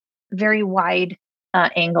wide, very wide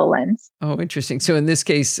angle lens. Oh, interesting. So in this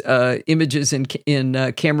case, images in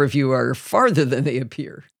camera view are farther than they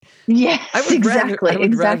appear. Yes, exactly.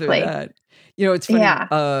 Rather that. It's funny.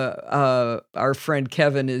 Yeah. Our friend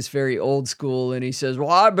Kevin is very old school, and he says, "Well,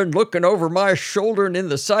 I've been looking over my shoulder and in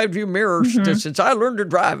the side view mirror since I learned to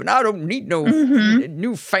drive, and I don't need no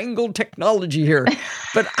newfangled technology here."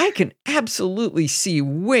 But I can absolutely see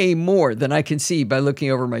way more than I can see by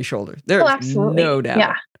looking over my shoulder. There's no doubt.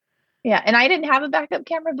 Yeah. Yeah. And I didn't have a backup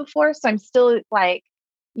camera before, so I'm still like,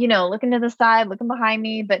 looking to the side, looking behind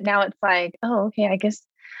me. But now it's like, oh, okay, I guess,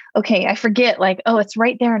 okay, I forget, like, oh, it's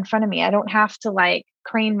right there in front of me. I don't have to like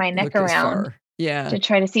crane my neck around to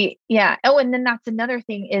try to see. Yeah. Oh, and then that's another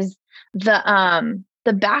thing is the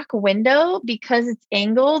back window, because it's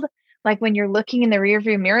angled, like when you're looking in the rear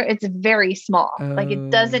view mirror, it's very small. Like it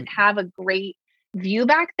doesn't have a great view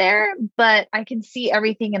back there, but I can see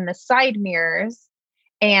everything in the side mirrors.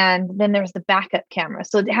 And then there's the backup camera.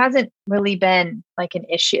 So it hasn't really been like an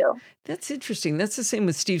issue. That's interesting. That's the same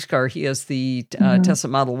with Steve's car. He has the Tesla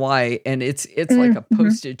Model Y, and it's like a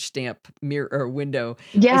postage stamp mirror or window.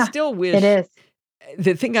 Yeah, I still wish it is.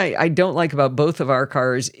 The thing I don't like about both of our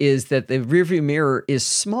cars is that the rearview mirror is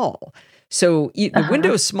small. So the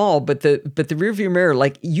window is small, but the rearview mirror,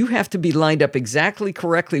 like you have to be lined up exactly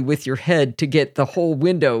correctly with your head to get the whole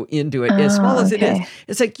window into it. As small as it is,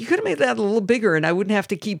 it's like you could have made that a little bigger, and I wouldn't have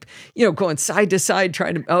to keep going side to side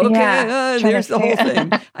trying to. There's the whole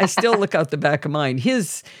thing. I still look out the back of mine.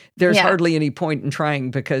 There's hardly any point in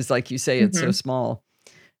trying because, like you say, it's so small.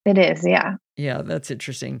 It is, yeah. Yeah, that's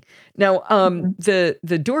interesting. Now,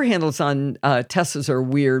 the door handles on Teslas are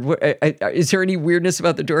weird. Is there any weirdness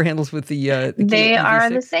about the door handles with the They Kia are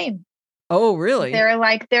EV6? the same. Oh, really?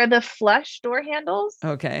 They're the flush door handles.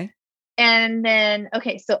 Okay. And then,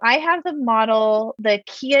 so I have the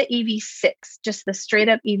Kia EV6, just the straight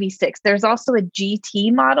up EV6. There's also a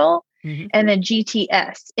GT model and a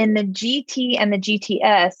GTS. In the GT and the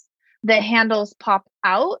GTS, the handles pop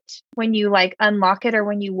out when you like unlock it or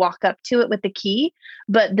when you walk up to it with the key,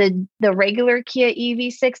 but the regular Kia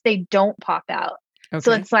EV6, they don't pop out. Okay.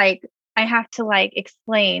 So it's like I have to like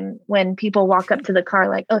explain when people walk up to the car,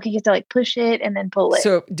 like, okay, you have to like push it and then pull it.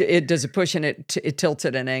 So does it push and it tilts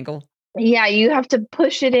at an angle? Yeah, you have to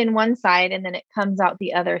push it in one side and then it comes out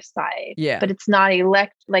the other side. Yeah, but it's not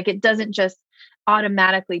like it doesn't just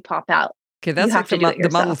automatically pop out. Okay, that's like the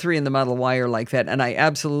Model 3 and the Model Y are like that. And I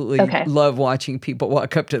absolutely love watching people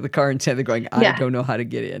walk up to the car and say they're going, I don't know how to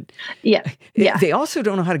get in. Yeah. They also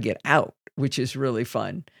don't know how to get out, which is really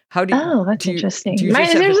fun. How do you? Oh, that's interesting.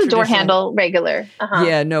 There's a door handle regular.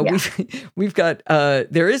 Yeah, no, we've got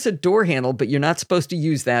there is a door handle, but you're not supposed to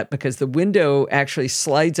use that because the window actually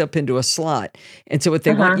slides up into a slot. And so what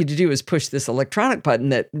they want you to do is push this electronic button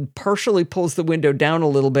that partially pulls the window down a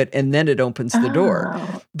little bit, and then it opens the door.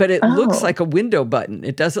 But it looks like a window button.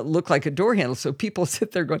 It doesn't look like a door handle. So people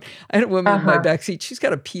sit there going, I had a woman in my backseat. She's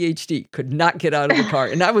got a PhD, could not get out of the car,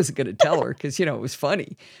 and I wasn't going to tell her because it was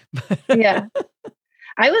funny. Yeah.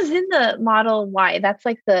 I was in the Model Y. That's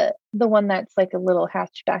like the one that's like a little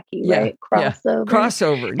hatchbacky, right? Crossover.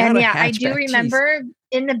 Crossover. And I do remember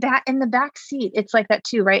in the back seat, it's like that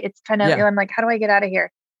too, right? It's kind of I'm like, how do I get out of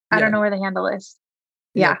here? I don't know where the handle is.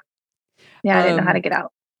 Yeah. I didn't know how to get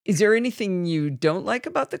out. Is there anything you don't like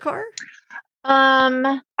about the car?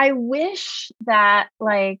 I wish that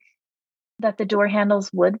that the door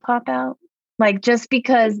handles would pop out. Like just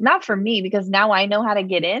because, not for me, because now I know how to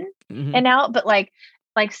get in and out, but like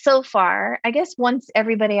so far, I guess once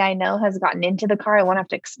everybody I know has gotten into the car, I won't have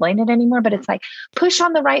to explain it anymore, but it's like push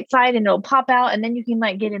on the right side and it'll pop out and then you can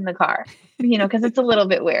like get in the car, because it's a little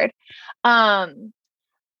bit weird. The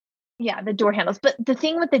door handles. But the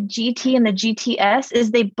thing with the GT and the GTS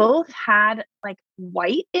is they both had like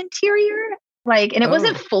white interior, and it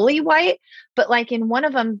wasn't fully white, but like in one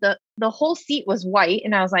of them, the whole seat was white.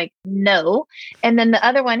 And I was like, no. And then the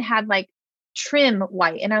other one had like trim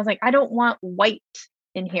white. And I was like, I don't want white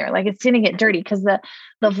in here. Like it's going to get dirty. Cause the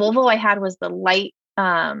Volvo I had was the light,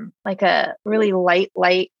 like a really light,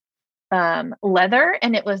 leather,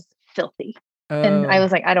 and it was filthy. And I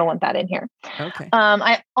was like, I don't want that in here. Okay.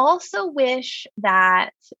 I also wish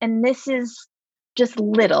that, and this is just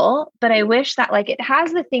little, but I wish that like it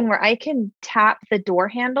has the thing where I can tap the door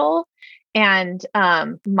handle and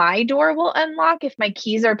my door will unlock if my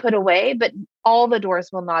keys are put away, but all the doors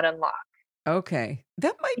will not unlock. Okay.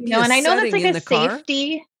 That might be and I know that's like a car.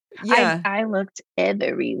 safety. Yeah. I looked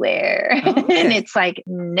everywhere and it's like,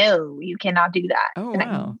 no, you cannot do that. Oh, and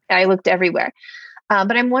wow. I looked everywhere.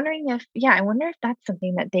 But I'm wondering if that's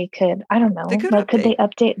something that they could, I don't know, could they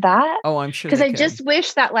update that? Oh, I'm sure. Because I just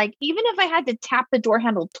wish that like, even if I had to tap the door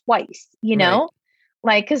handle twice,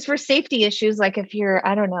 like, because for safety issues, like if you're,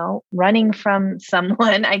 I don't know, running from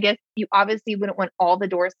someone, I guess you obviously wouldn't want all the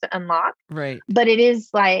doors to unlock. Right. But it is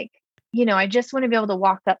like, I just want to be able to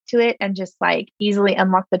walk up to it and just like easily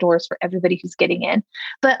unlock the doors for everybody who's getting in.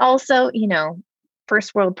 But also,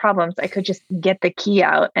 first world problems, I could just get the key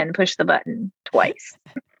out and push the button twice.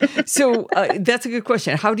 So that's a good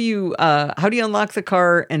question. How do you unlock the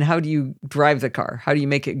car, and how do you drive the car? How do you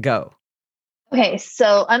make it go? Okay,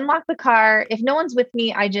 so unlock the car. If no one's with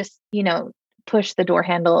me, I just, push the door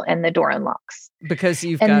handle and the door unlocks. Because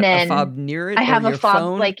you've got a fob near it? I have a fob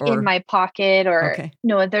phone, like in my pocket, or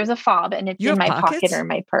no, there's a fob and it's in my pocket or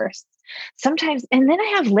my purse. Sometimes, and then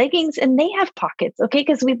I have leggings and they have pockets, okay?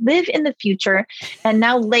 Because we live in the future and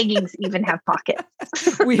now leggings even have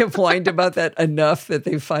pockets. We have whined about that enough that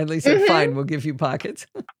they finally said, fine, we'll give you pockets.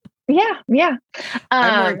 Yeah.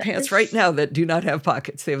 I'm wearing pants right now that do not have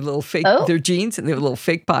pockets. They have little fake, they're jeans and they have little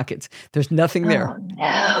fake pockets. There's nothing there. Oh,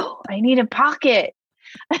 no, I need a pocket.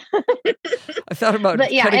 I thought about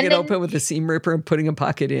cutting it open with a seam ripper and putting a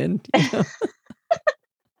pocket in.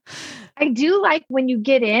 I do like when you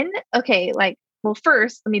get in,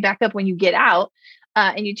 first, let me back up. When you get out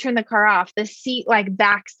and you turn the car off, the seat like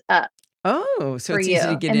backs up. Oh, so it's easy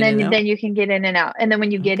to get in and out. Then you can get in and out. And then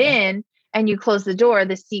when you get in, and you close the door,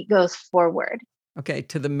 the seat goes forward. Okay,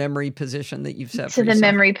 to the memory position that you've set. To the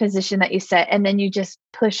memory position that you set. And then you just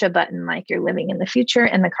push a button like you're living in the future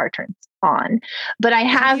and the car turns on. But I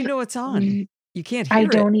have... How do you know it's on? You can't hear it, I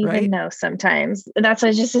don't even right? know sometimes. That's what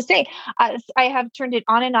I was just to say. I have turned it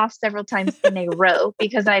on and off several times in a row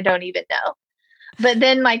because I don't even know. But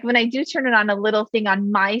then like when I do turn it on, a little thing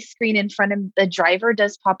on my screen in front of the driver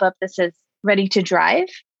does pop up that says ready to drive.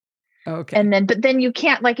 Okay. But then you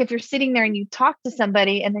can't, like, if you're sitting there and you talk to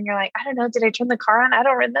somebody and then you're like, I don't know, did I turn the car on? I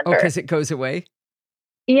don't remember. Oh, because it goes away?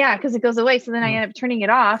 Yeah, because it goes away. So then I end up turning it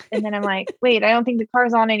off. And then I'm like, wait, I don't think the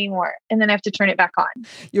car's on anymore. And then I have to turn it back on.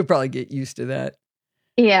 You'll probably get used to that.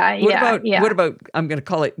 Yeah. What about, I'm going to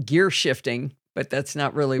call it gear shifting, but that's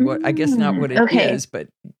not really what, I guess not what it is, but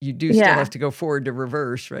you do still have to go forward to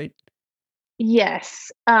reverse, right?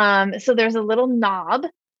 Yes. So there's a little knob.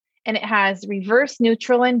 And it has reverse,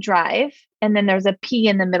 neutral, and drive. And then there's a P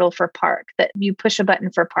in the middle for park that you push a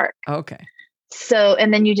button for park. Okay. So,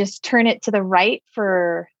 and then you just turn it to the right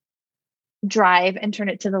for drive and turn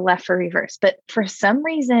it to the left for reverse. But for some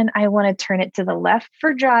reason, I want to turn it to the left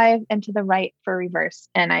for drive and to the right for reverse.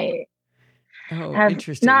 And I have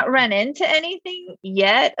not run into anything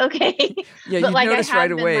yet. Okay. Yeah, you notice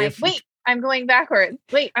right away. Like, wait, I'm going backwards.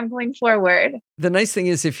 Wait, I'm going forward. The nice thing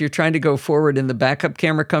is if you're trying to go forward and the backup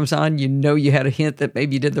camera comes on, you had a hint that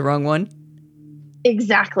maybe you did the wrong one.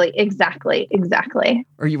 Exactly.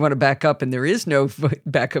 Or you want to back up and there is no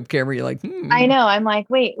backup camera. You're like, I know. I'm like,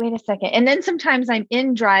 wait a second. And then sometimes I'm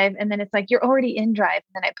in drive and then it's like, you're already in drive.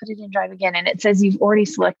 And then I put it in drive again and it says you've already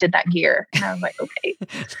selected that gear. And I was like, okay.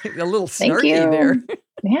 A little snarky there.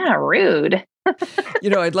 Yeah, rude.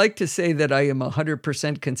 I'd like to say that I am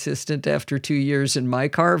 100% consistent after 2 years in my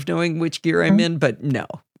car of knowing which gear I'm in, but no,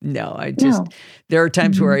 there are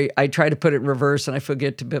times where I try to put it in reverse and I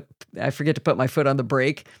forget to put my foot on the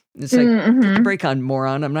brake. It's like, put the brake on,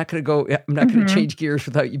 moron. I'm not going to change gears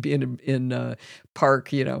without you being in park,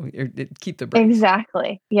 keep the brake.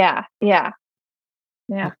 Exactly. Yeah.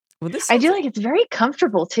 Well, I do like it's very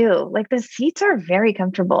comfortable too. Like the seats are very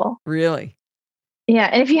comfortable. Really? Yeah.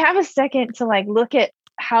 And if you have a second to like look at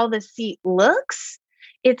how the seat looks,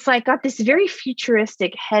 it's like got this very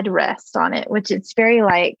futuristic headrest on it, which it's very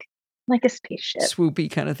like a spaceship. Swoopy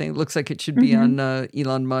kind of thing. It looks like it should be on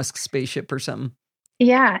Elon Musk's spaceship or something.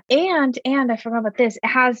 Yeah. And I forgot about this. It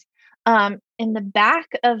has in the back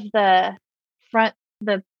of the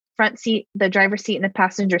front seat, the driver's seat and the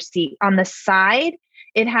passenger seat on the side,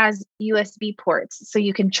 it has USB ports. So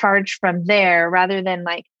you can charge from there rather than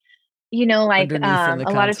like, a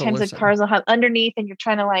lot of times the cars will have underneath and you're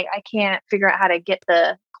trying to like, I can't figure out how to get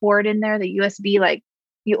the cord in there, the USB, like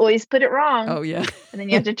you always put it wrong. Oh yeah. And then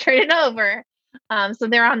you have to turn it over. So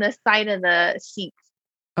they're on the side of the seats.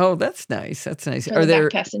 Oh, that's nice. That's nice. Do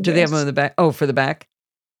they have them in the back? Oh, for the back?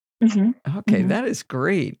 Mm-hmm. Okay. That is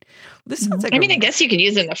great. This sounds like I guess you could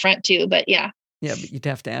use it in the front too, but yeah. Yeah, but you'd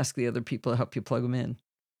have to ask the other people to help you plug them in.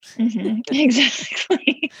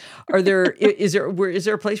 Exactly. Is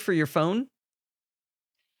there a place for your phone?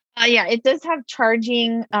 Yeah, it does have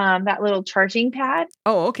charging, that little charging pad.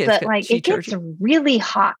 Oh, okay. But like it gets really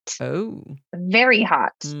hot. Oh, very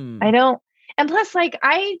hot. And plus like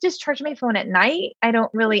I just charge my phone at night. I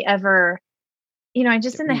don't really ever, I'm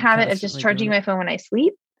just in the habit of just charging my phone when I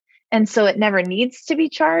sleep. And so it never needs to be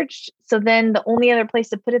charged. So then the only other place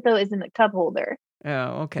to put it though is in the cup holder.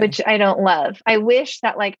 Oh, okay. Which I don't love. I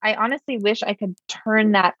honestly wish I could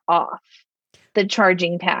turn that off, the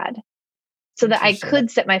charging pad, so that I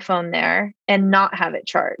could set my phone there and not have it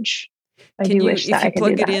charge. I do wish that I if could you do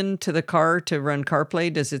plug it that. into the car to run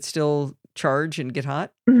CarPlay, does it still charge and get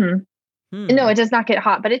hot? Mhm. No, Hmm. it does not get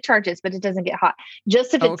hot, but it charges, but it doesn't get hot.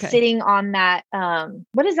 Just if Oh, it's okay. sitting on that,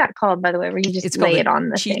 what is that called, by the way, where you just It's called lay a it on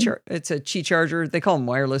the Qi thing? it's a Qi charger. They call them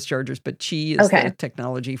wireless chargers, but Qi is the Okay.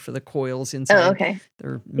 technology for the coils Oh, inside. okay.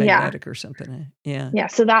 They're Yeah. magnetic or something. Yeah. Yeah.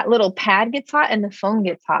 So that little pad gets hot and the phone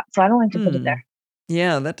gets hot. So I don't like to put it Hmm. there.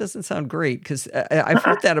 Yeah, that doesn't sound great because I've Uh-uh.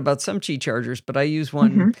 heard that about some Qi chargers, but I use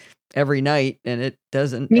one Mhm. every night and it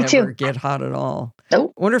doesn't Me ever too. get hot at all.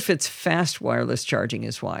 Nope. I wonder if it's fast wireless charging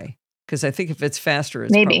is why. Because I think if it's faster,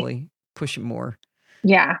 it's Maybe. probably pushing more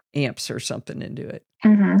Yeah. amps or something into it.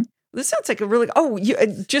 hmm This sounds like a really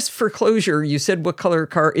just for closure, you said what color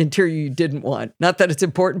car interior you didn't want. Not that it's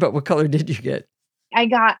important, but what color did you get? I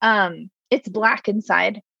got, it's black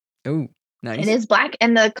inside. Oh, nice. It is black.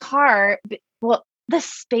 And the car, well, the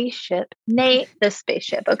spaceship, Nate, the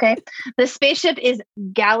spaceship. Okay. The spaceship is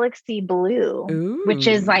galaxy blue, which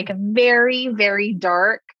is like very, very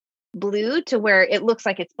dark blue to where it looks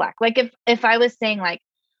like it's black. Like if I was saying like,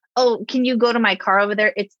 oh, can you go to my car over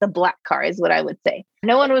there? It's the black car is what I would say.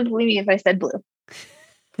 No one would believe me if I said blue.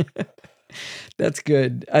 That's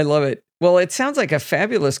good. I love it. Well, it sounds like a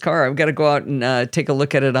fabulous car. I've got to go out and take a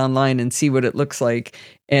look at it online and see what it looks like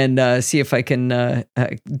and see if I can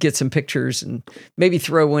get some pictures and maybe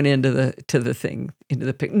throw one into the thing.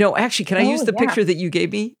 No, actually, can I use the picture that you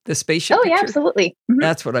gave me? The spaceship Oh, picture? yeah, absolutely. Mhm.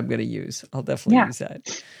 That's what I'm going to use. I'll definitely use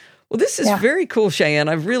that. Well, this is very cool, Cheyenne.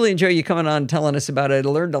 I've really enjoyed you coming on and telling us about it. I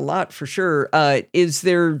learned a lot for sure. Do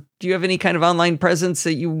you have any kind of online presence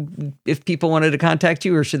that if people wanted to contact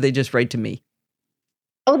you, or should they just write to me?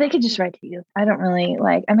 Oh, they could just write to you. I don't really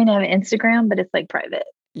I have an Instagram, but it's like private.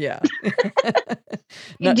 Yeah.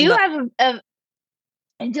 I do have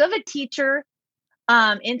a teacher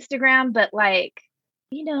Instagram, but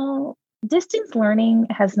distance learning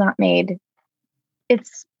has not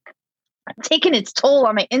it's taken its toll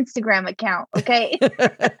on my Instagram account. Okay.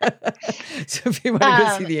 So if you want to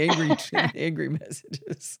go see the angry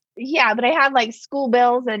messages. Yeah, but I had like school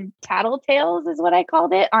bells and tattletales is what I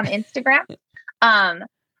called it on Instagram.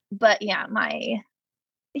 But yeah,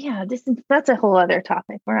 that's a whole other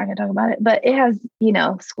topic. We're not gonna talk about it, but it has,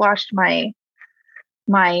 squashed my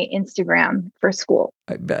Instagram for school.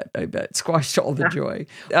 I bet. Squashed all the joy.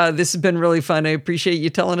 This has been really fun. I appreciate you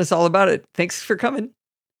telling us all about it. Thanks for coming.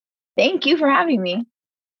 Thank you for having me.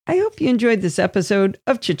 I hope you enjoyed this episode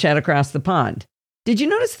of Chit Chat Across the Pond. Did you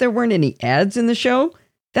notice there weren't any ads in the show?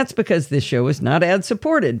 That's because this show is not ad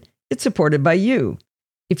supported. It's supported by you.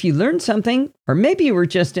 If you learned something, or maybe you were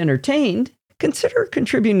just entertained, consider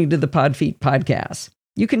contributing to the Podfeet podcast.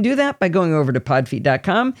 You can do that by going over to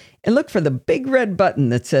podfeet.com and look for the big red button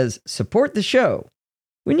that says Support the Show.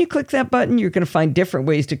 When you click that button, you're going to find different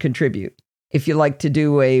ways to contribute. If you like to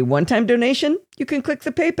do a one-time donation, you can click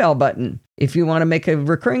the PayPal button. If you want to make a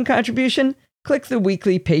recurring contribution, click the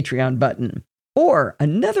weekly Patreon button. Or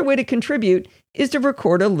another way to contribute is to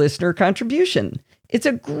record a listener contribution. It's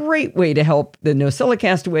a great way to help the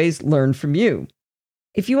NosillaCastaways learn from you.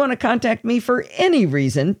 If you want to contact me for any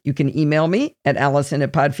reason, you can email me at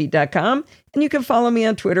allison@podfeet.com, and you can follow me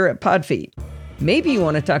on Twitter at Podfeet. Maybe you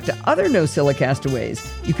want to talk to other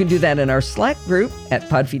NosillaCastaways. You can do that in our Slack group at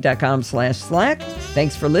podfeet.com/Slack.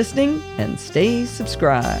 Thanks for listening and stay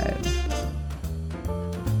subscribed.